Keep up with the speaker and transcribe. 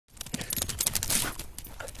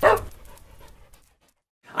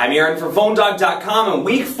I'm Aaron from PhoneDog.com, and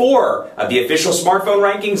week 4 of the official smartphone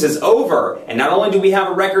rankings is over. And not only do we have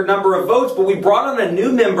a record number of votes, but we brought on a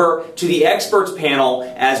new member to the experts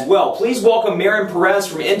panel as well. Please welcome Marin Perez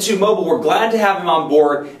from N2 Mobile. We're glad to have him on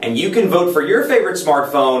board, and you can vote for your favorite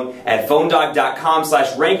smartphone at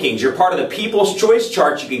PhoneDog.com/rankings. You're part of the People's Choice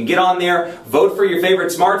chart. You can get on there, vote for your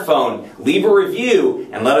favorite smartphone, leave a review,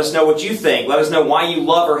 and let us know what you think. Let us know why you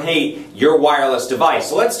love or hate your wireless device.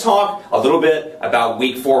 So let's talk a little bit about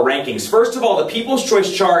week 4 rankings. First of all, the People's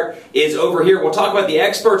Choice chart is over here. We'll talk about the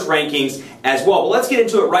experts rankings as well. But let's get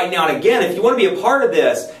into it right now. And again, if you want to be a part of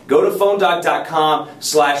this, go to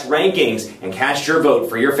PhoneDog.com/rankings and cast your vote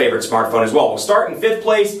for your favorite smartphone as well. We'll start in 5th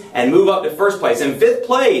place and move up to 1st place. In 5th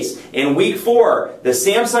place in week 4, the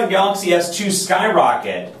Samsung Galaxy S2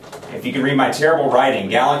 Skyrocket. If you can read my terrible writing,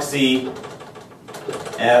 Galaxy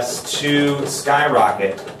S2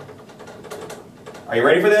 Skyrocket. Are you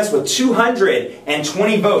ready for this? With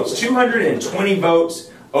 220 votes. 220 votes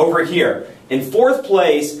over here. In 4th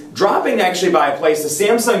place, dropping actually by a place, the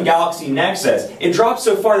Samsung Galaxy Nexus. It dropped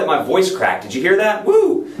so far that my voice cracked. Did you hear that?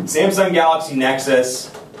 Woo! Samsung Galaxy Nexus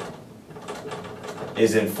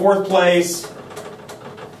is in 4th place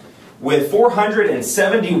with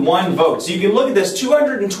 471 votes. So you can look at this,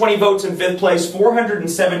 220 votes in 5th place,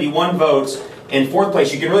 471 votes in 4th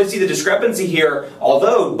place. You can really see the discrepancy here.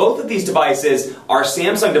 Although both of these devices are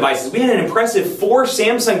Samsung devices, we had an impressive 4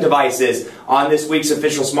 Samsung devices on this week's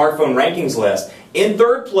official smartphone rankings list. In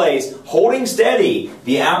 3rd place, holding steady,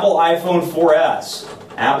 the Apple iPhone 4S.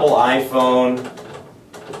 Apple iPhone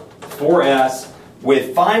 4S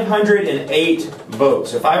with 508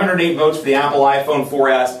 votes. So 508 votes for the Apple iPhone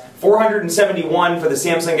 4S, 471 for the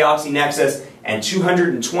Samsung Galaxy Nexus, and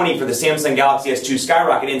 220 for the Samsung Galaxy S2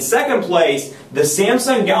 Skyrocket. In 2nd place, the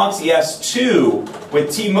Samsung Galaxy S2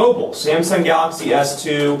 with T-Mobile. Samsung Galaxy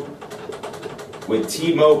S2 with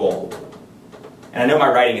T-Mobile. And I know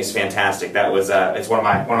my writing is fantastic. That was it's one of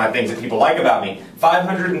my things that people like about me.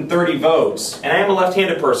 530 votes. And I am a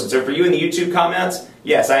left-handed person, so for you in the YouTube comments,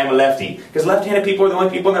 yes, I am a lefty. Because left-handed people are the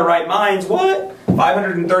only people in their right minds. What?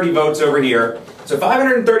 530 votes over here. So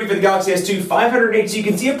 530 for the Galaxy S2, 508, so you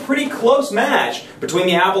can see a pretty close match between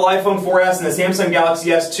the Apple iPhone 4S and the Samsung Galaxy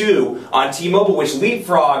S2 on T-Mobile, which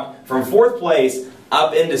leapfrogged from 4th place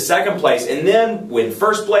up into 2nd place. And then, in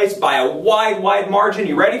 1st place by a wide margin,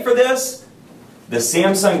 you ready for this? The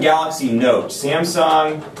Samsung Galaxy Note.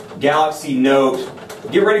 Samsung Galaxy Note.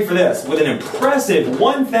 Get ready for this. With an impressive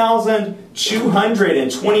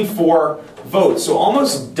 1,224 votes. So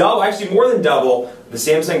almost double, actually more than double, the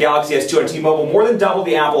Samsung Galaxy S2 on T-Mobile, more than double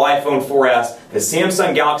the Apple iPhone 4S. The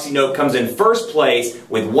Samsung Galaxy Note comes in 1st place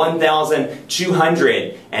with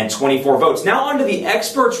 1,224 votes. Now on to the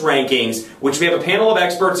experts rankings, which we have a panel of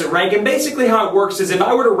experts that rank, and basically how it works is if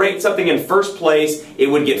I were to rate something in 1st place, it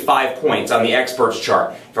would get 5 points on the experts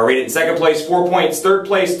chart. If I rate it in 2nd place, 4 points, 3rd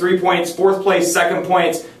place, 3 points, 4th place, 2nd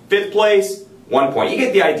points, 5th place, 1 point. You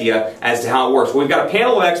get the idea as to how it works. Well, we've got a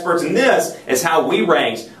panel of experts, and this is how we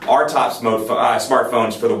ranked our top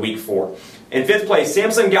smartphones for the week 4. In 5th place,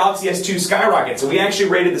 Samsung Galaxy S2 Skyrocket. So we actually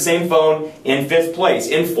rated the same phone in 5th place.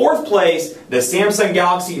 In 4th place, the Samsung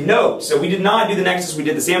Galaxy Note. So we did not do the Nexus, we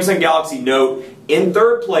did the Samsung Galaxy Note. In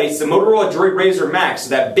 3rd place, the Motorola Droid Razr Max. So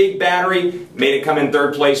that big battery made it come in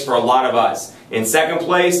 3rd place for a lot of us. In 2nd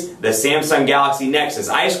place, the Samsung Galaxy Nexus.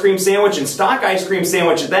 Ice cream sandwich and stock ice cream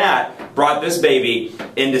sandwich at that brought this baby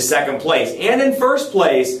into 2nd place. And in 1st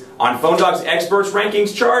place, on PhoneDog's experts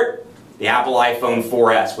rankings chart, the Apple iPhone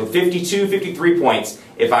 4S with 53 points,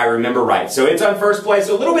 if I remember right. So it's on 1st place,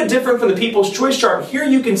 a little bit different from the People's Choice chart. Here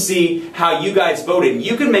you can see how you guys voted.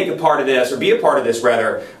 You can make a part of this, or be a part of this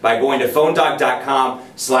rather, by going to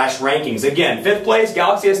PhoneDog.com/rankings. Again, 5th place,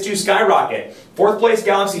 Galaxy S2 Skyrocket. 4th place,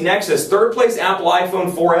 Galaxy Nexus. 3rd place, Apple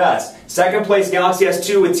iPhone 4S. 2nd place, Galaxy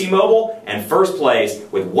S2 with T-Mobile. And 1st place,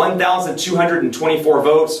 with 1,224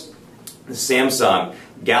 votes, the Samsung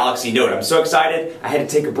Galaxy Note. I'm so excited, I had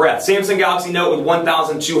to take a breath. Samsung Galaxy Note with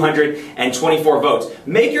 1,224 votes.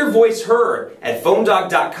 Make your voice heard at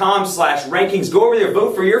PhoneDog.com/rankings. Go over there,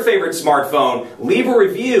 vote for your favorite smartphone, leave a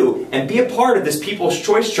review, and be a part of this People's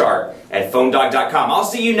Choice chart at PhoneDog.com. I'll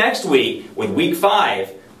see you next week with week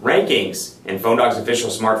 5 rankings and PhoneDog's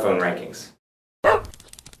official smartphone rankings.